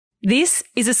This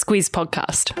is a Squiz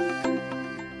podcast.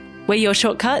 We're your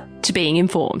shortcut to being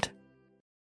informed.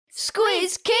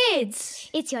 Squiz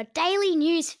Kids! It's your daily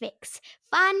news fix.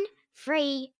 Fun,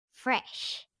 free,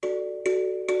 fresh.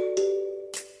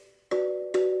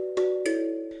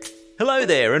 Hello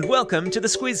there and welcome to the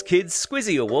Squiz Kids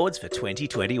Squizzy Awards for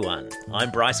 2021.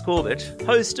 I'm Bryce Corbett,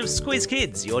 host of Squiz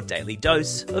Kids, your daily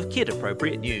dose of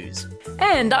kid-appropriate news.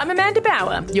 And I'm Amanda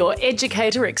Bauer, your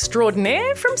educator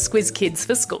extraordinaire from Squiz Kids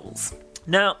for Schools.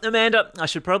 Now, Amanda, I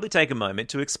should probably take a moment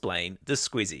to explain the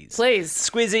Squizzies. Please.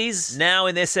 Squizzies, now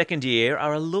in their second year,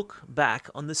 are a look back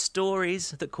on the stories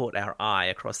that caught our eye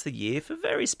across the year for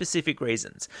very specific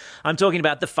reasons. I'm talking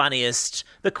about the funniest,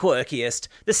 the quirkiest,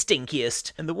 the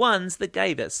stinkiest, and the ones that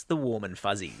gave us the warm and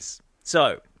fuzzies.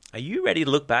 So, are you ready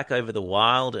to look back over the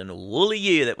wild and woolly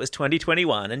year that was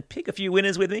 2021 and pick a few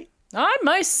winners with me? I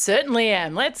most certainly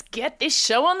am. Let's get this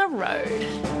show on the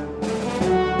road.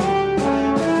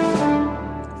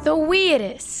 The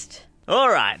weirdest. All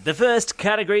right, the first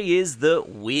category is the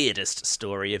weirdest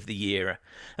story of the year.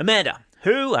 Amanda,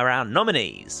 who are our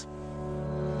nominees?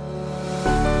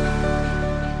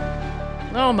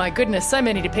 Oh my goodness, so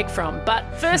many to pick from. But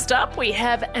first up, we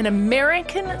have an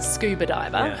American scuba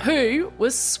diver who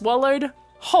was swallowed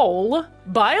whole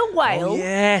by a whale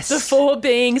before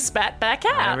being spat back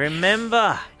out. I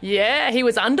remember. Yeah, he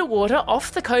was underwater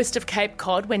off the coast of Cape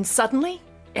Cod when suddenly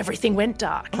everything went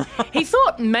dark. He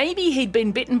thought maybe he'd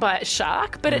been bitten by a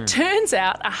shark, but it turns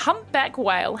out a humpback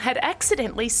whale had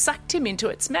accidentally sucked him into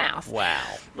its mouth. Wow.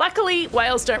 Luckily,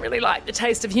 whales don't really like the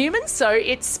taste of humans, so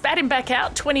it spat him back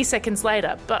out 20 seconds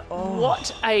later. But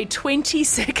what a 20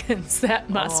 seconds that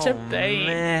must have been.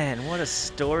 Man, what a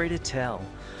story to tell.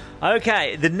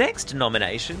 Okay, the next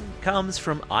nomination comes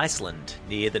from Iceland,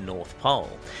 near the North Pole.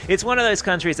 It's one of those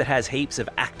countries that has heaps of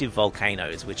active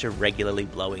volcanoes, which are regularly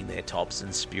blowing their tops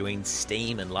and spewing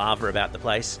steam and lava about the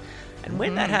place. And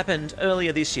when that happened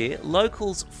earlier this year,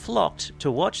 locals flocked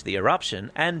to watch the eruption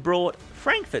and brought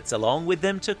frankfurts along with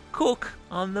them to cook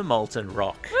on the molten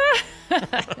rock.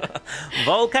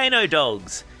 Volcano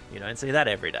dogs. You don't see that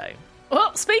every day.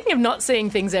 Well, speaking of not seeing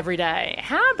things every day,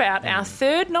 how about our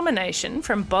third nomination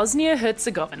from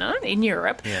Bosnia-Herzegovina in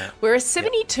Europe, where a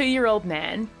 72-year-old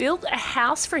man built a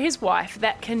house for his wife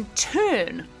that can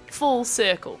turn full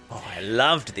circle. Oh, I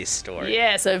loved this story.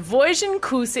 Yeah, so Vojin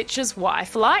Kusic's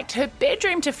wife liked her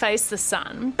bedroom to face the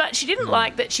sun, but she didn't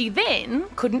like that she then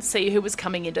couldn't see who was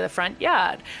coming into the front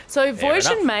yard. So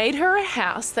Vojin made her a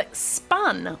house that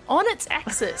spun on its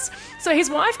axis, so his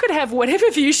wife could have whatever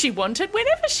view she wanted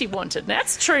whenever she wanted.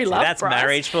 That's true love, That's Bryce.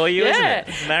 marriage for you, isn't it?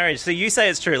 It's marriage. So you say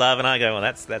it's true love, and I go, well,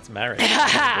 that's marriage.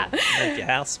 Make your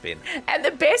house spin. And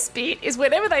the best bit is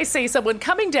whenever they see someone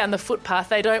coming down the footpath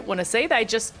they don't want to see, they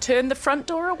just turn the front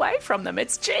door away from them.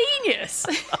 It's genius.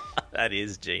 That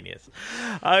is genius.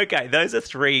 Okay, those are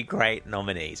three great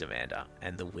nominees, Amanda.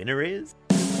 And the winner is...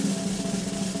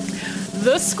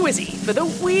 The Squizzy for the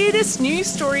weirdest news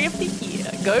story of the year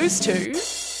goes to...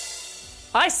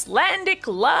 Icelandic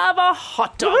lava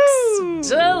hot dogs. Woo!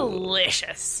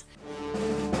 Delicious.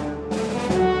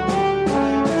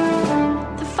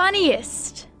 The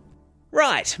funniest.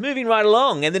 Right, moving right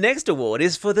along, and the next award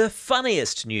is for the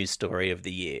funniest news story of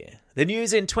the year. The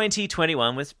news in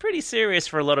 2021 was pretty serious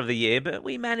for a lot of the year, but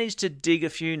we managed to dig a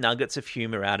few nuggets of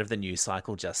humour out of the news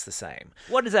cycle just the same.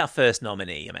 What is our first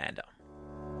nominee, Amanda?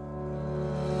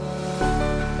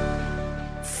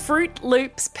 Fruit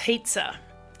Loops Pizza.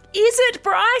 Is it,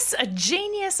 Bryce, a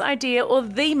genius idea or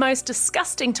the most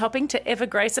disgusting topping to ever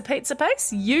grace a pizza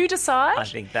base? You decide. I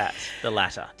think that's the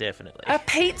latter, definitely. A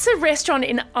pizza restaurant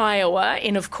in Iowa,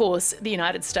 in, of course, the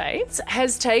United States,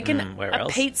 has taken a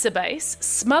pizza base,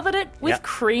 smothered it with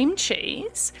cream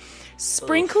cheese,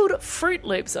 sprinkled Fruit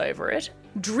Loops over it,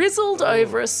 drizzled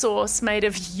over a sauce made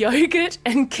of yogurt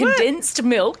and condensed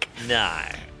milk. No.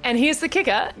 And here's the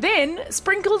kicker, then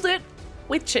sprinkled it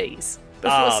with cheese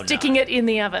before sticking it in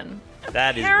the oven.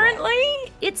 That is Apparently,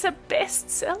 it's a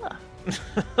bestseller.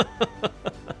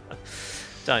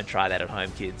 Don't try that at home,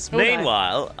 kids. Okay.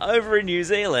 Meanwhile, over in New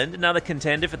Zealand, another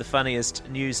contender for the funniest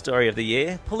news story of the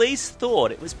year, police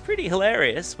thought it was pretty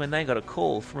hilarious when they got a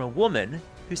call from a woman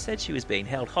who said she was being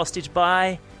held hostage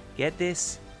by, get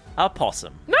this, a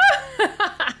possum.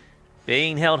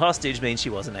 Being held hostage means she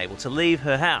wasn't able to leave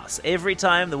her house. Every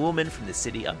time the woman from the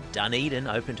city of Dunedin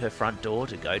opened her front door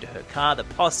to go to her car, the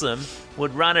possum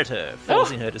would run at her,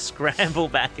 forcing her to scramble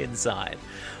back inside.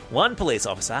 One police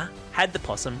officer had the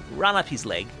possum run up his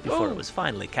leg before it was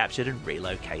finally captured and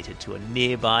relocated to a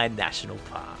nearby national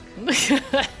park.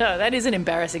 That is an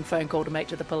embarrassing phone call to make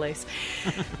to the police.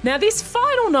 Now, this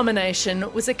final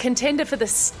nomination was a contender for the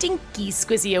Stinky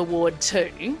Squizzy Award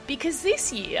too, because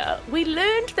this year we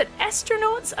learned that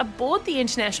astronauts aboard the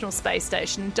International Space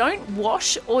Station don't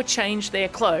wash or change their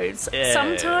clothes,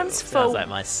 sometimes for like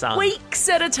my son. weeks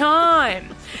at a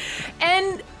time.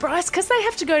 And Bryce, because they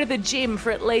have to go to the gym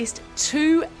for at least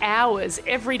 2 hours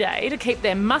every day to keep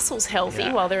their muscles healthy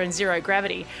while they're in zero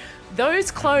gravity,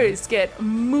 those clothes get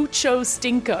mucho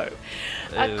stinko.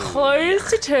 A clothes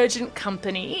detergent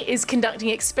company is conducting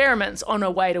experiments on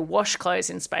a way to wash clothes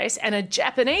in space, and a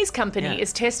Japanese company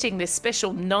is testing this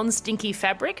special non-stinky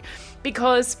fabric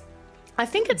because I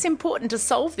think it's important to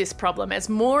solve this problem as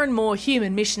more and more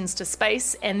human missions to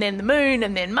space and then the moon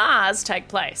and then Mars take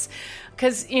place.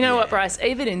 Because you know what, Bryce?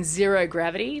 Even in zero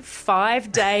gravity,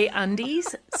 5-day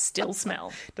undies still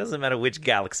smell. Doesn't matter which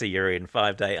galaxy you're in,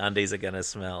 5-day undies are going to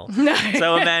smell. No.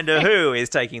 So Amanda, who is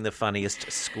taking the funniest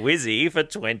squizzy for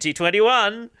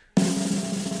 2021?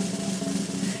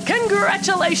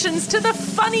 Congratulations to the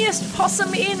funniest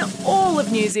possum in all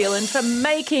of New Zealand for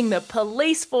making the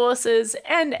police forces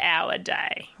and our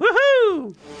day.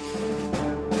 Woohoo!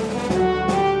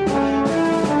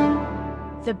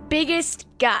 The biggest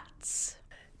guts.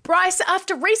 Bryce,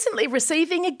 after recently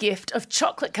receiving a gift of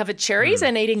chocolate-covered cherries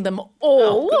and eating them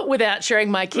all without sharing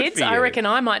my kids, I reckon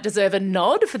I might deserve a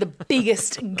nod for the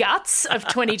biggest guts of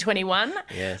 2021.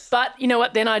 Yes. But you know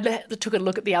what? Then I took a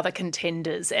look at the other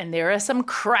contenders, and there are some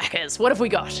crackers. What have we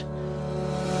got?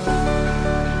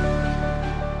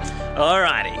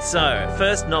 Alrighty, so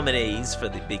first nominees for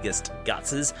the biggest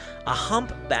gutses are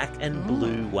humpback and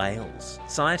blue whales.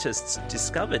 Scientists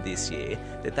discovered this year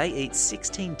that they eat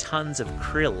 16 tonnes of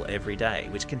krill every day,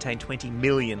 which contain 20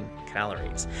 million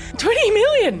calories. 20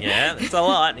 million? Yeah, that's a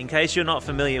lot. In case you're not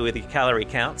familiar with the calorie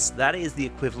counts, that is the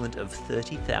equivalent of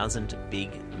 30,000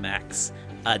 Big Macs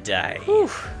a day.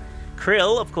 Oof.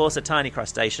 Krill, of course, are tiny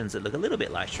crustaceans that look a little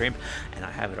bit like shrimp, and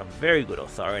I have it on very good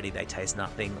authority, they taste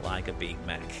nothing like a Big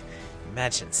Mac.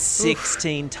 Imagine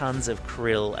 16 tonnes of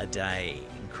krill a day.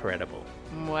 Incredible.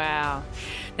 Wow.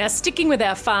 Now, sticking with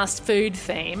our fast food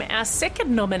theme, our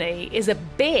second nominee is a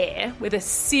bear with a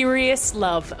serious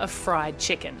love of fried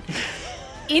chicken.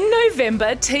 In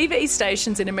November, TV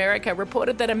stations in America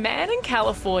reported that a man in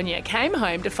California came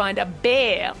home to find a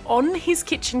bear on his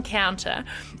kitchen counter,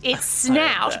 its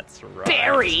snout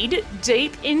buried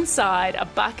deep inside a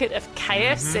bucket of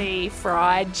KFC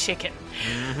fried chicken.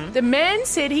 The man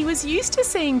said he was used to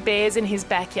seeing bears in his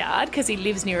backyard because he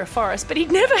lives near a forest, but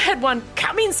he'd never had one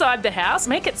come inside the house,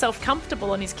 make itself comfortable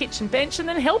on his kitchen bench, and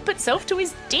then help itself to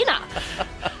his dinner.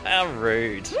 How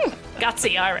rude.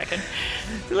 Gutsy, I reckon.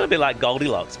 It's a little bit like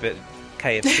Goldilocks, but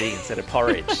KFC instead of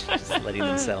porridge, just letting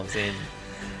themselves in.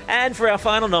 And for our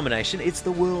final nomination, it's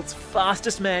the world's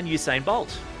fastest man, Usain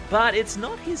Bolt. But it's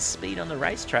not his speed on the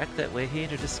racetrack that we're here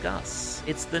to discuss.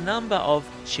 It's the number of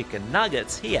chicken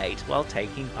nuggets he ate while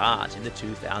taking part in the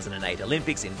 2008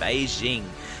 Olympics in Beijing.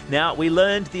 Now, we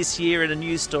learned this year in a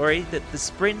news story that the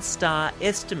sprint star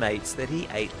estimates that he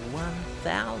ate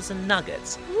 1,000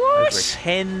 nuggets over a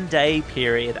 10-day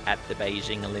period at the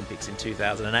Beijing Olympics in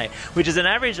 2008, which is an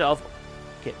average of,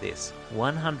 get this,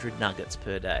 100 nuggets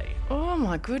per day. Oh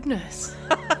my goodness.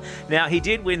 Now, he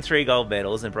did win 3 gold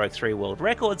medals and broke 3 world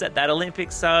records at that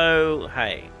Olympics, so,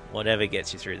 hey, whatever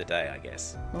gets you through the day, I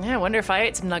guess. Yeah, I wonder if I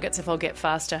ate some nuggets if I'll get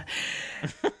faster.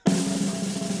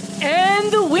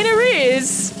 And the winner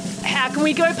is... How can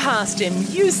we go past him?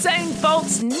 Usain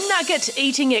Bolt's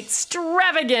nugget-eating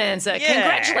extravaganza. Yeah.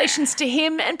 Congratulations to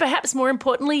him and perhaps more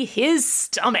importantly, his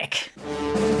stomach.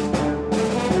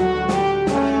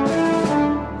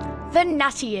 The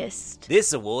nuttiest.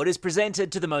 This award is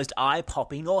presented to the most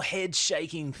eye-popping or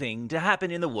head-shaking thing to happen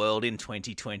in the world in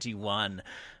 2021.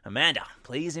 Amanda,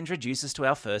 please introduce us to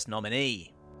our first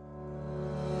nominee.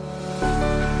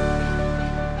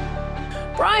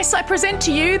 Bryce, I present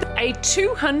to you a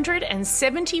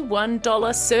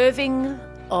 $271 serving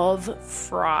of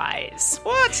fries.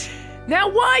 What? Now,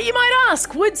 why, you might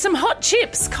ask, would some hot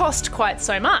chips cost quite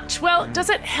so much? Well,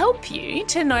 does it help you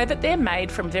to know that they're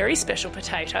made from very special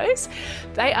potatoes?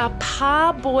 They are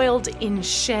parboiled in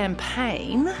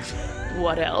champagne.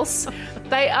 What else?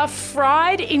 They are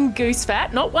fried in goose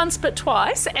fat, not once but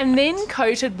twice, and then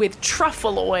coated with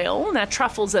truffle oil. Now,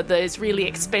 truffles are those really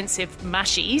expensive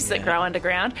mushies that grow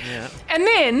underground. Yeah. And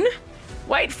then,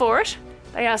 wait for it,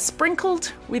 they are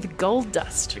sprinkled with gold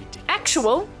dust. Ridiculous.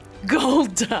 Actual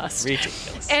gold dust.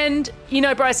 Ridiculous. And,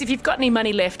 Bryce, if you've got any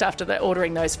money left after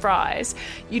ordering those fries,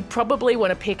 you'd probably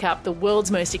want to pick up the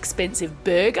world's most expensive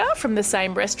burger from the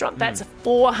same restaurant. That's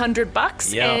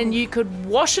 $400. Yeah. And you could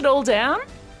wash it all down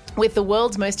with the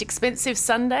world's most expensive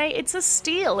sundae. It's a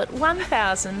steal at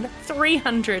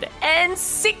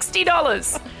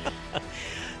 $1,360.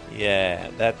 Yeah,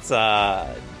 that's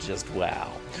just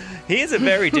wow. Here's a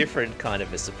very different kind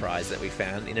of a surprise that we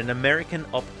found in an American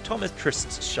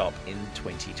optometrist's shop in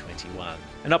 2021.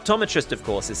 An optometrist, of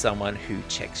course, is someone who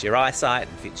checks your eyesight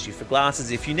and fits you for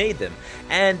glasses if you need them.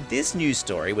 And this news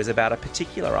story was about a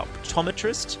particular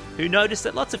optometrist who noticed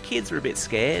that lots of kids were a bit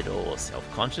scared or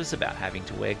self-conscious about having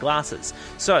to wear glasses.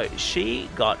 So she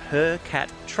got her cat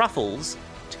Truffles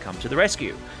to come to the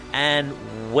rescue and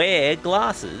wear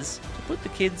glasses to put the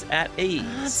kids at ease.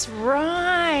 That's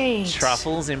right.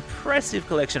 Truffles' impressive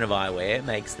collection of eyewear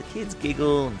makes the kids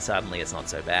giggle, and suddenly it's not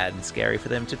so bad and scary for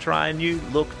them to try a new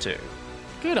look too.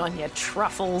 Good on you,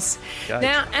 Truffles. Go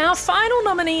Now, our final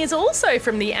nominee is also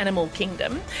from the animal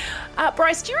kingdom.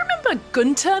 Bryce, do you remember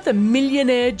Gunther, the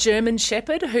millionaire German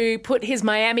shepherd who put his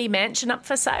Miami mansion up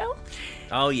for sale?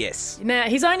 Oh, yes. Now,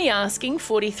 he's only asking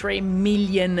 $43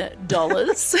 million.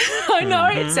 I know,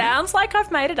 it sounds like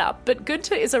I've made it up, but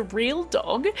Gunther is a real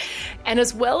dog. And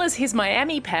as well as his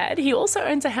Miami pad, he also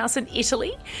owns a house in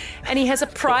Italy. And he has a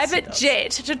private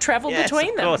jet to travel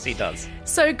between them. Of course he does.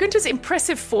 So Gunther's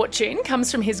impressive fortune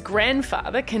comes from his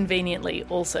grandfather, conveniently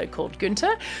also called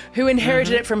Gunther, who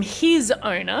inherited it from his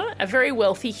owner, a very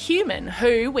wealthy human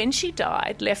who, when she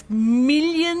died, left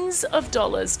millions of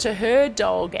dollars to her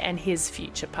dog and his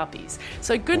future puppies.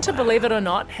 So Gunther, believe it or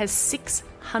not, has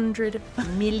 $600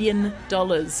 million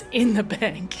in the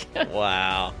bank.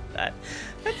 Wow.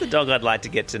 That's the dog I'd like to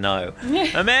get to know.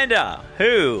 Amanda,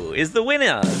 who is the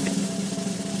winner?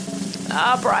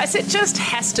 Bryce, it just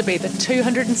has to be the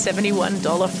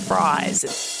 $271 fries.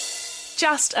 It's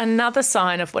just another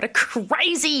sign of what a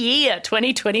crazy year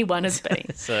 2021 has been.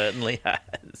 It certainly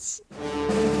has.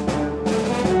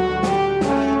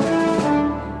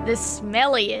 The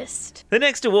smelliest. The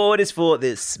next award is for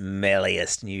the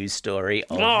smelliest news story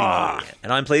of the year.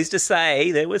 And I'm pleased to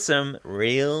say there were some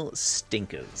real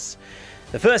stinkers.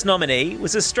 The first nominee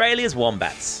was Australia's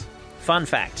wombats. Fun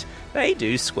fact, they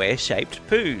do square-shaped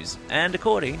poos. And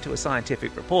according to a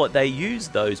scientific report, they use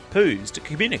those poos to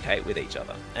communicate with each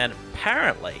other. And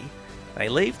apparently, they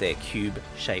leave their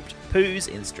cube-shaped poos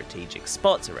in strategic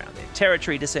spots around their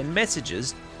territory to send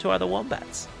messages to other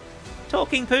wombats.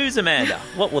 Talking poos, Amanda.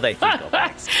 What will they think of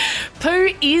next? Poo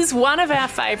is one of our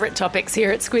favourite topics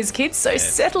here at Squiz Kids, so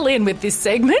settle in with this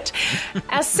segment.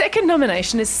 Our second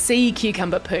nomination is sea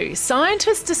cucumber poo.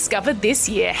 Scientists discovered this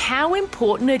year how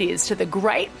important it is to the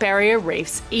Great Barrier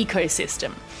Reef's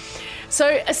ecosystem.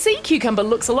 So a sea cucumber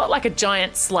looks a lot like a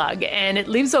giant slug and it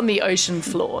lives on the ocean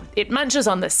floor. It munches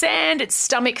on the sand, its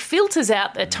stomach filters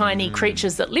out the tiny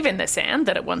creatures that live in the sand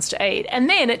that it wants to eat, and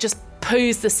then it just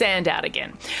poos the sand out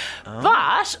again.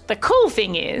 But the cool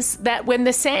thing is that when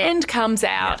the sand comes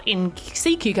out in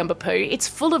sea cucumber poo, it's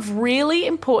full of really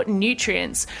important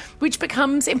nutrients, which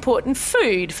becomes important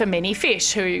food for many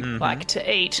fish who like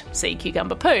to eat sea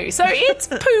cucumber poo. So it's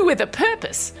poo with a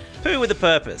purpose. Poo with a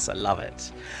purpose. I love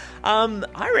it.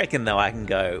 I reckon, though, I can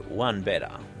go one better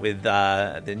with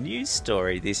the news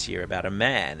story this year about a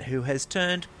man who has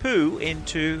turned poo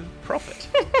into profit.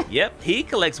 Yep, he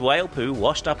collects whale poo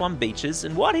washed up on beaches,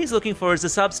 and what he's looking for is a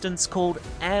substance called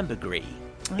ambergris.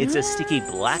 It's a sticky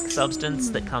black substance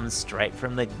that comes straight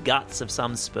from the guts of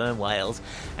some sperm whales,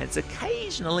 and it's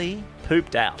occasionally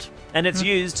pooped out. And it's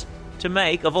used to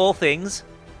make, of all things,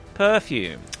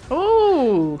 perfume.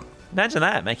 Ooh. Imagine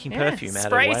that, making perfume out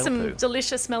of spray whale poo. some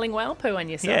delicious smelling whale poo on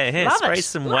yourself. Yeah, Love spray it.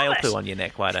 some Love whale it. poo on your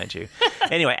neck, why don't you?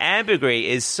 Anyway, ambergris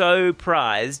is so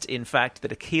prized, in fact,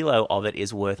 that a kilo of it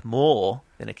is worth more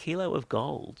than a kilo of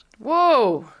gold.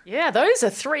 Whoa. Yeah, those are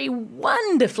three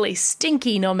wonderfully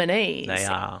stinky nominees. They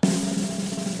are.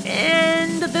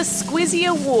 And the Squizzy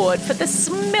Award for the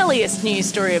smelliest news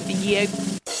story of the year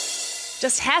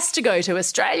just has to go to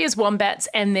Australia's wombats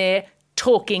and their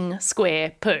talking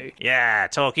square poo. Yeah,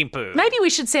 talking poo. Maybe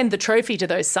we should send the trophy to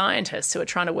those scientists who are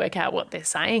trying to work out what they're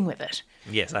saying with it.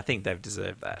 Yes, I think they've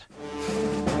deserved that.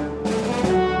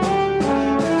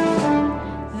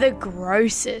 The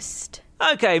grossest.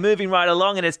 Okay, moving right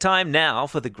along, and it's time now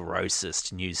for the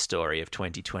grossest news story of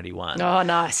 2021. Oh,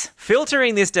 nice.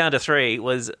 Filtering this down to 3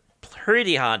 was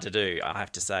pretty hard to do, I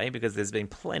have to say, because there's been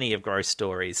plenty of gross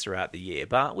stories throughout the year,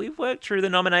 but we've worked through the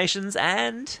nominations,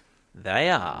 and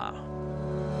they are...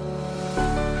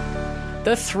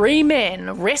 The three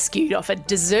men rescued off a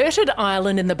deserted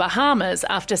island in the Bahamas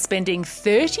after spending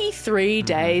 33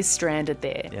 days stranded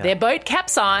there. Yeah. Their boat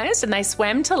capsized and they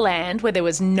swam to land where there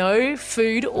was no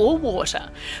food or water.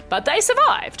 But they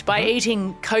survived by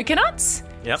eating coconuts,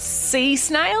 sea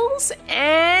snails,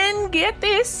 and get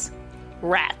this,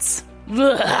 rats.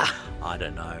 Ugh. I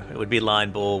don't know. It would be line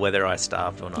ball whether I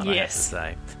starved or not, I have to Yes.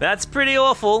 say. That's pretty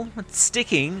awful.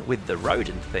 Sticking with the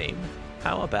rodent theme,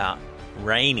 how about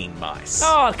raining mice?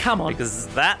 Oh, come on. Because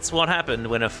that's what happened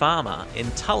when a farmer in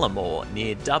Tullamore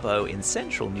near Dubbo in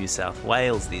central New South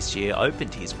Wales this year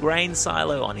opened his grain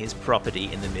silo on his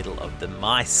property in the middle of the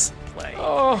mice plague.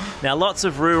 Now, lots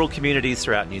of rural communities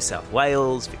throughout New South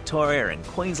Wales, Victoria and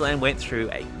Queensland went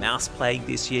through a mouse plague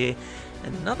this year,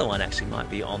 and another one actually might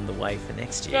be on the way for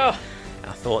next year.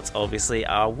 Our thoughts, obviously,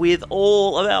 are with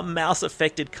all of our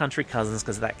mouse-affected country cousins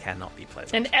because that cannot be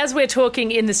pleasant. And as we're talking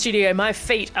in the studio, my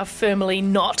feet are firmly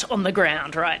not on the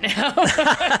ground right now.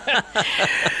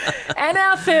 And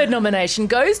our third nomination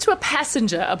goes to a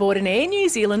passenger aboard an Air New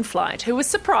Zealand flight who was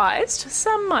surprised,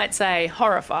 some might say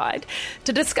horrified,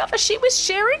 to discover she was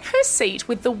sharing her seat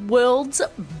with the world's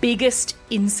biggest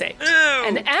insect,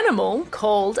 an animal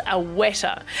called a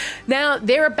weta. Now,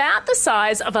 they're about the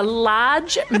size of a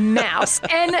large mouse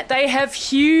and they have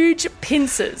huge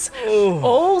pincers.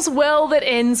 All's well that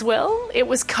ends well. It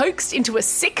was coaxed into a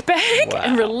sick bag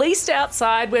and released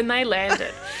outside when they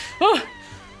landed.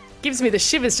 Gives me the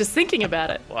shivers just thinking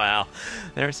about it. Wow,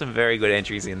 there are some very good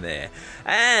entries in there.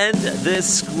 And the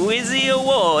Squizzy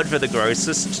Award for the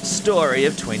grossest story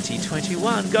of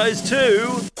 2021 goes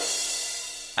to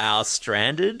our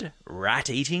stranded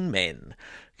rat-eating men.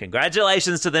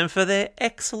 Congratulations to them for their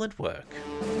excellent work.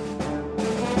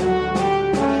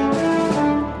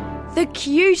 The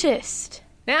cutest.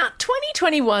 Now,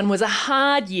 2021 was a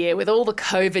hard year with all the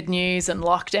COVID news and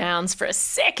lockdowns for a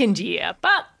second year,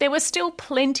 but there were still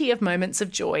plenty of moments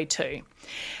of joy too.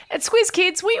 At Squiz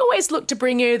Kids, we always look to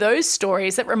bring you those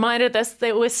stories that reminded us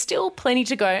there was still plenty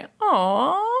to go,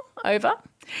 aww, over.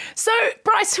 So,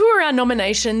 Bryce, who are our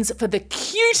nominations for the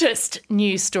cutest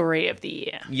news story of the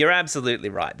year? You're absolutely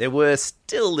right. There were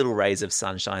still little rays of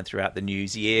sunshine throughout the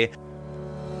news year.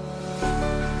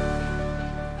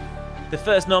 The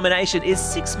first nomination is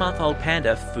 6-month-old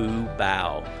panda Fu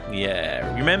Bao.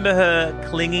 Yeah, remember her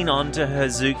clinging on to her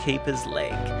zookeeper's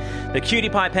leg? The cutie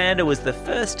pie panda was the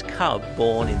first cub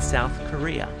born in South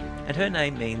Korea, and her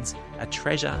name means a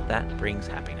treasure that brings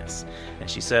happiness. And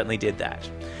she certainly did that.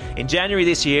 In January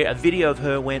this year, a video of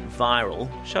her went viral,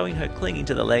 showing her clinging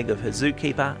to the leg of her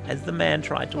zookeeper as the man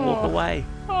tried to walk away.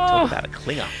 Talk about a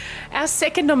clinger. Our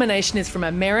second nomination is from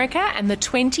America and the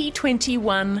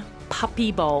 2021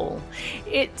 Puppy Bowl.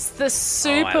 It's the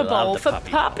Super Bowl for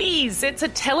puppies. It's a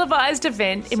televised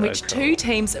event in which two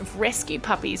teams of rescue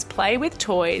puppies play with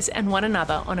toys and one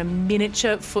another on a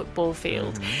miniature football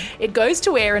field. It goes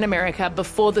to air in America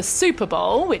before the Super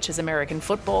Bowl, which is American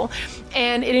football,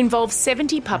 and it involves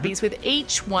 70 puppies with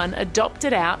each one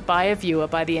adopted out by a viewer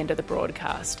by the end of the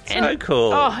broadcast. So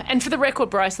cool. And for the record,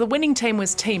 Bryce, the winning team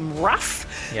was Team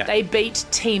Ruff. Yeah. They beat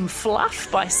Team Fluff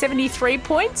by 73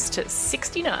 points to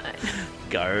 69.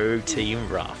 Go Team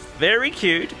Ruff. Very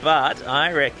cute, but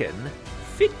I reckon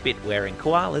Fitbit-wearing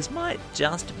koalas might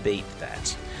just beat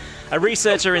that. A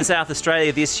researcher in South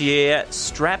Australia this year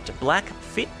strapped black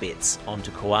Fitbits onto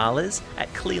koalas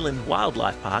at Cleland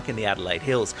Wildlife Park in the Adelaide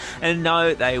Hills. And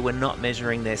no, they were not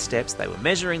measuring their steps, they were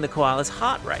measuring the koalas'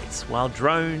 heart rates, while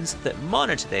drones that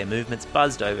monitor their movements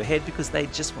buzzed overhead because they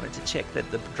just wanted to check that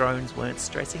the drones weren't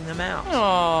stressing them out.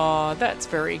 Oh, that's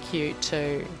very cute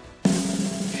too.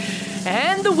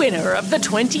 And the winner of the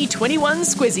 2021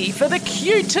 Squizzy for the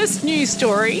cutest news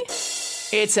story,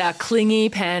 it's our clingy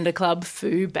panda club,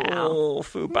 Fu Bao. Oh,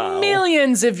 Fu Bao.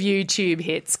 Millions of YouTube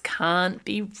hits, can't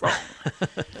be wrong.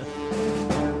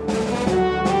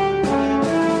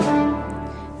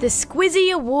 The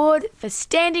Squizzy Award for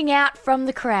standing out from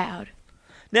the crowd.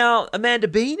 Now, Amanda,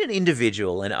 being an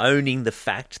individual and owning the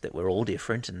fact that we're all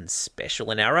different and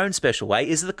special in our own special way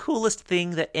is the coolest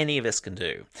thing that any of us can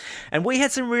do. And we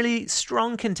had some really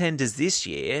strong contenders this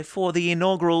year for the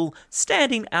inaugural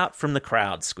Standing Out from the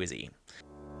Crowd Squizzy.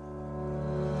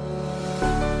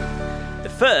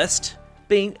 The first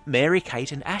being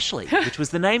Mary-Kate and Ashley, which was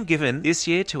the name given this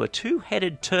year to a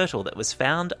two-headed turtle that was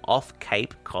found off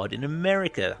Cape Cod in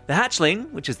America. The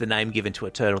hatchling, which is the name given to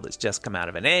a turtle that's just come out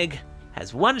of an egg,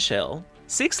 has one shell,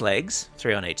 6 legs,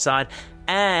 3 on each side,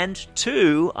 and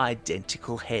 2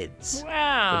 identical heads.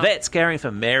 Wow. The vets caring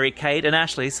for Mary-Kate and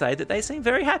Ashley say that they seem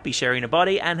very happy sharing a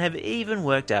body and have even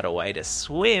worked out a way to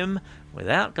swim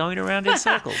without going around in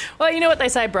circles. Well, you know what they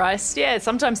say, Bryce. Yeah,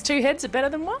 sometimes two heads are better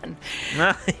than one.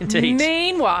 Indeed.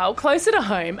 Meanwhile, closer to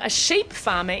home, a sheep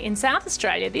farmer in South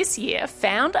Australia this year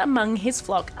found among his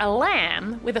flock a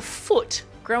lamb with a foot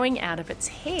growing out of its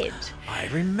head. I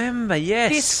remember,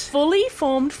 yes. This fully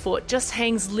formed foot just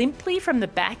hangs limply from the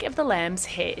back of the lamb's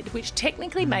head, which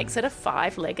technically makes it a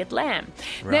 5-legged lamb.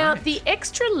 Right. Now, the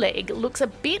extra leg looks a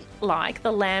bit like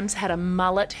the lamb's had a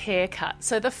mullet haircut,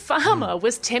 so the farmer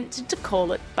was tempted to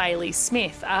call it Bailey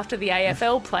Smith after the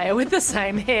AFL player with the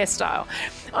same hairstyle.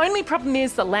 Only problem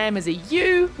is the lamb is a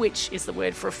ewe, which is the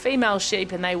word for a female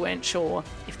sheep, and they weren't sure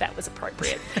if that was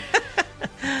appropriate.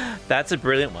 That's a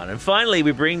brilliant one. And finally,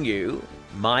 we bring you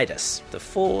Midas, the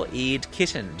 4-eared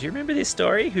kitten. Do you remember this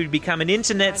story? Who'd become an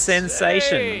internet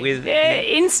sensation with... Yeah,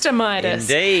 Insta-Midas.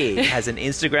 Indeed. Has an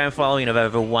Instagram following of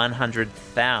over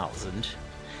 100,000.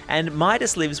 And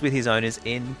Midas lives with his owners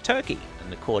in Turkey.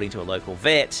 And according to a local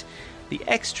vet, the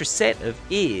extra set of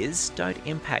ears don't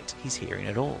impact his hearing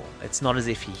at all. It's not as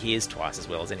if he hears twice as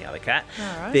well as any other cat.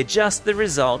 Right. They're just the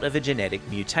result of a genetic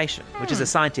mutation, which is a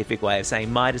scientific way of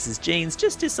saying Midas's genes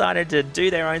just decided to do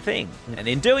their own thing. And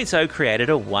in doing so, created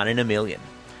a 1 in a million.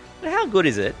 But how good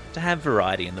is it to have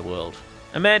variety in the world?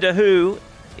 Amanda, who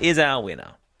is our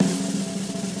winner?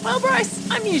 Well, Bryce,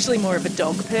 I'm usually more of a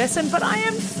dog person, but I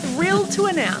am thrilled to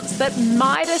announce that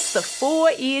Midas, the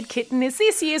 4-eared kitten, is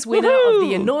this year's winner of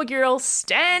the inaugural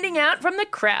Standing Out from the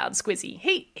Crowd Squizzy.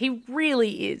 He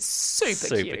really is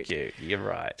super cute. Super cute, you're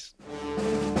right.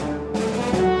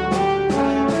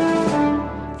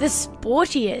 The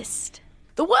sportiest.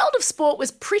 The world of sport was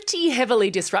pretty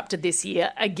heavily disrupted this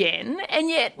year again, and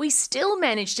yet we still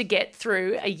managed to get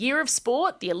through a year of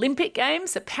sport, the Olympic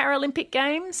Games, the Paralympic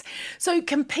Games. So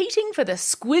competing for the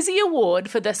Squizzy Award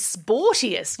for the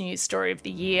sportiest news story of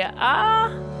the year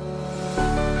are...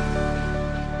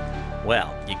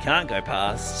 Well, you can't go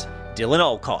past Dylan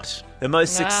Olcott, the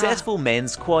most successful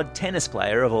men's quad tennis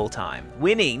player of all time,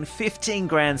 winning 15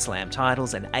 Grand Slam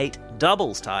titles and 8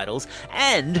 doubles titles,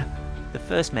 and the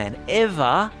first man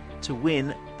ever to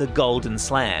win the Golden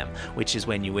Slam, which is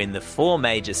when you win the 4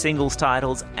 major singles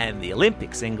titles and the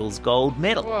Olympic singles gold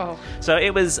medal. Whoa. So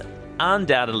it was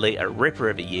undoubtedly a ripper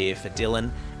of a year for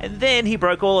Dylan, and then he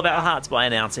broke all of our hearts by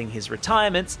announcing his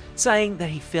retirement, saying that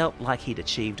he felt like he'd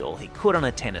achieved all he could on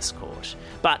a tennis court.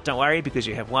 But don't worry, because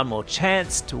you have one more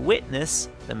chance to witness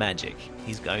the magic.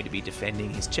 He's going to be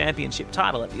defending his championship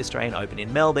title at the Australian Open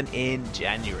in Melbourne in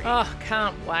January. Oh,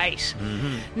 can't wait.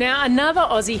 Now, another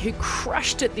Aussie who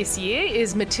crushed it this year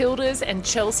is Matilda's and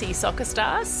Chelsea soccer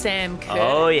star, Sam Kerr.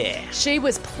 Oh, yeah. She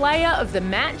was player of the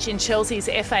match in Chelsea's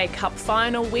FA Cup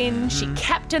final win. She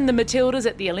captained the Matildas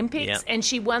at the Olympics, and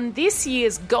she won this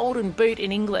year's Golden Boot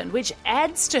in England, which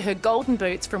adds to her golden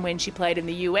boots from when she played in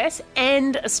the US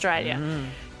and Australia.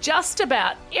 Just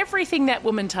about everything that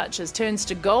woman touches turns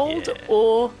to gold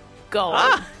or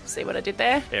gold. See what I did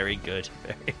there? Very good.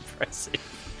 Very impressive.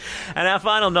 And our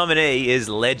final nominee is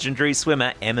legendary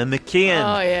swimmer Emma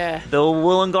McKeon. Oh, yeah. The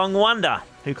Wollongong Wonder,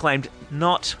 who claimed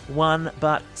not 1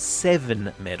 but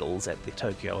 7 medals at the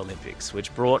Tokyo Olympics,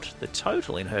 which brought the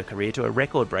total in her career to a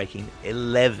record-breaking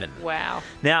 11. Wow.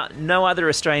 Now, no other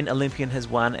Australian Olympian has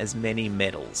won as many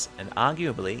medals, and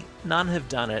arguably none have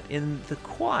done it in the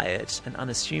quiet and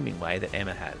unassuming way that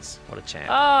Emma has. What a champ.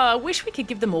 Oh, I wish we could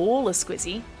give them all a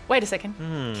squizzy. Wait a second.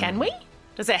 Can we?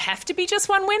 Does there have to be just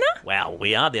one winner? Well,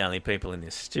 we are the only people in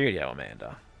this studio,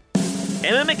 Amanda.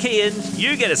 Emma McKeon,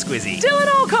 you get a squizzy.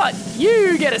 Dylan Olcott,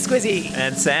 you get a squizzy.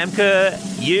 And Sam Kerr,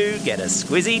 you get a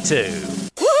squizzy too.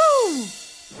 Woo!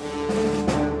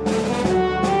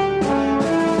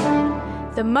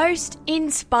 The most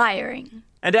inspiring.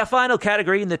 And our final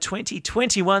category in the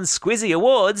 2021 Squizzy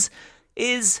Awards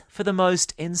is for the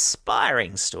most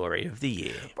inspiring story of the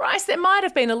year. Bryce, there might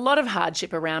have been a lot of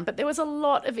hardship around, but there was a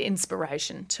lot of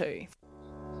inspiration too.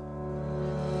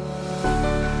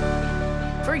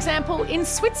 For example, in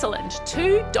Switzerland,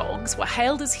 2 dogs were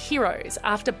hailed as heroes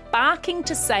after barking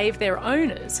to save their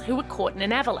owners who were caught in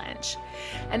an avalanche.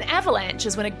 An avalanche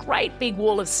is when a great big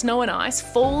wall of snow and ice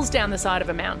falls down the side of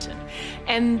a mountain,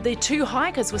 and the 2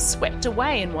 hikers were swept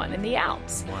away in one in the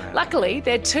Alps. Wow. Luckily,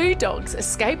 their 2 dogs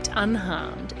escaped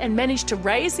unharmed and managed to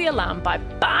raise the alarm by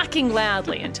barking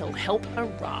loudly until help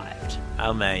arrived.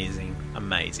 Amazing.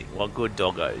 Amazing. What good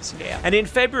doggos. Yeah. And in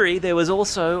February, there was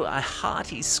also a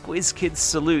hearty Squiz Kids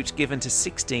salute given to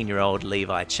 16-year-old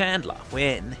Levi Chandler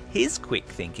when his quick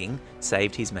thinking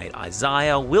saved his mate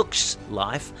Isaiah Wilkes'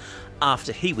 life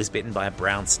after he was bitten by a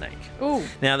brown snake. Ooh.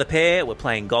 Now, the pair were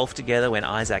playing golf together when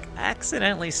Isaac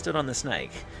accidentally stood on the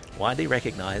snake, widely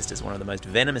recognised as one of the most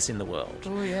venomous in the world.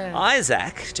 Oh, yeah.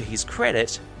 Isaac, to his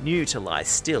credit, knew to lie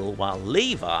still, while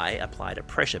Levi applied a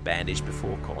pressure bandage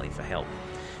before calling for help.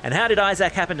 And how did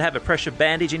Isaac happen to have a pressure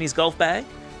bandage in his golf bag?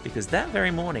 Because that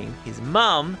very morning, his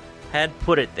mum had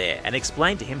put it there and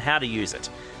explained to him how to use it.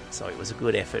 So it was a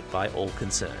good effort by all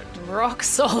concerned. Rock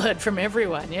solid from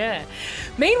everyone, yeah.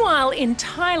 Meanwhile, in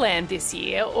Thailand this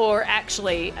year, or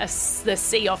actually the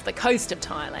sea off the coast of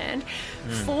Thailand,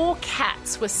 4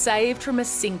 cats were saved from a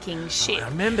sinking ship. I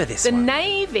remember this The one.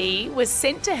 Navy was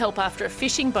sent to help after a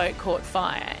fishing boat caught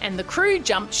fire, and the crew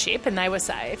jumped ship and they were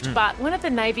saved. But one of the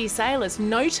Navy sailors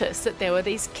noticed that there were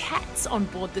these cats on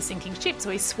board the sinking ship, so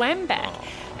he swam back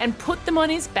and put them on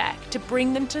his back to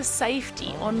bring them to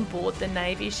safety on board the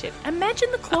Navy ship.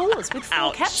 Imagine the claws with 4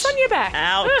 Ouch. cats on your back.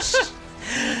 Ouch!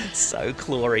 So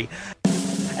clawy.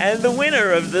 And the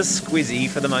winner of the Squizzy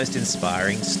for the most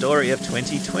inspiring story of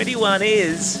 2021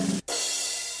 is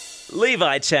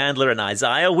Levi Chandler and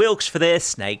Isaiah Wilkes for their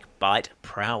snake bite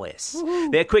prowess.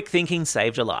 Their quick thinking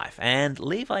saved a life, and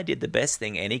Levi did the best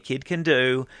thing any kid can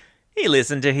do. He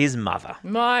listened to his mother.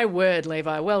 My word,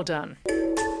 Levi, well done.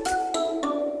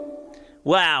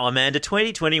 Wow, Amanda,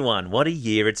 2021, what a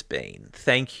year it's been.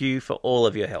 Thank you for all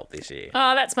of your help this year.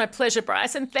 Oh, that's my pleasure,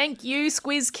 Bryce, and thank you,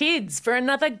 Squiz Kids, for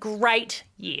another great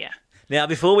year. Now,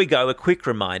 before we go, a quick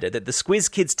reminder that the Squiz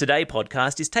Kids Today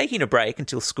podcast is taking a break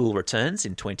until school returns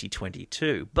in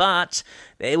 2022. But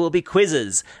there will be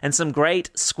quizzes and some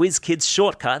great Squiz Kids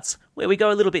shortcuts where we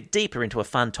go a little bit deeper into a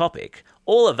fun topic,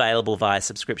 all available via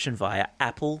subscription via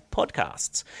Apple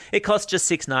Podcasts. It costs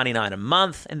just $6.99 a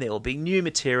month, and there will be new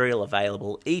material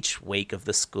available each week of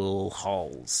the school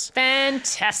holes.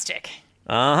 Fantastic.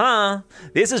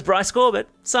 This is Bryce Corbett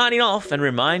signing off and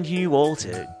remind you all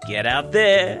to get out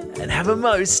there and have a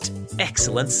most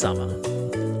excellent summer.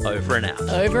 Over and out.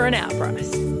 Over and out,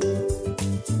 Bryce.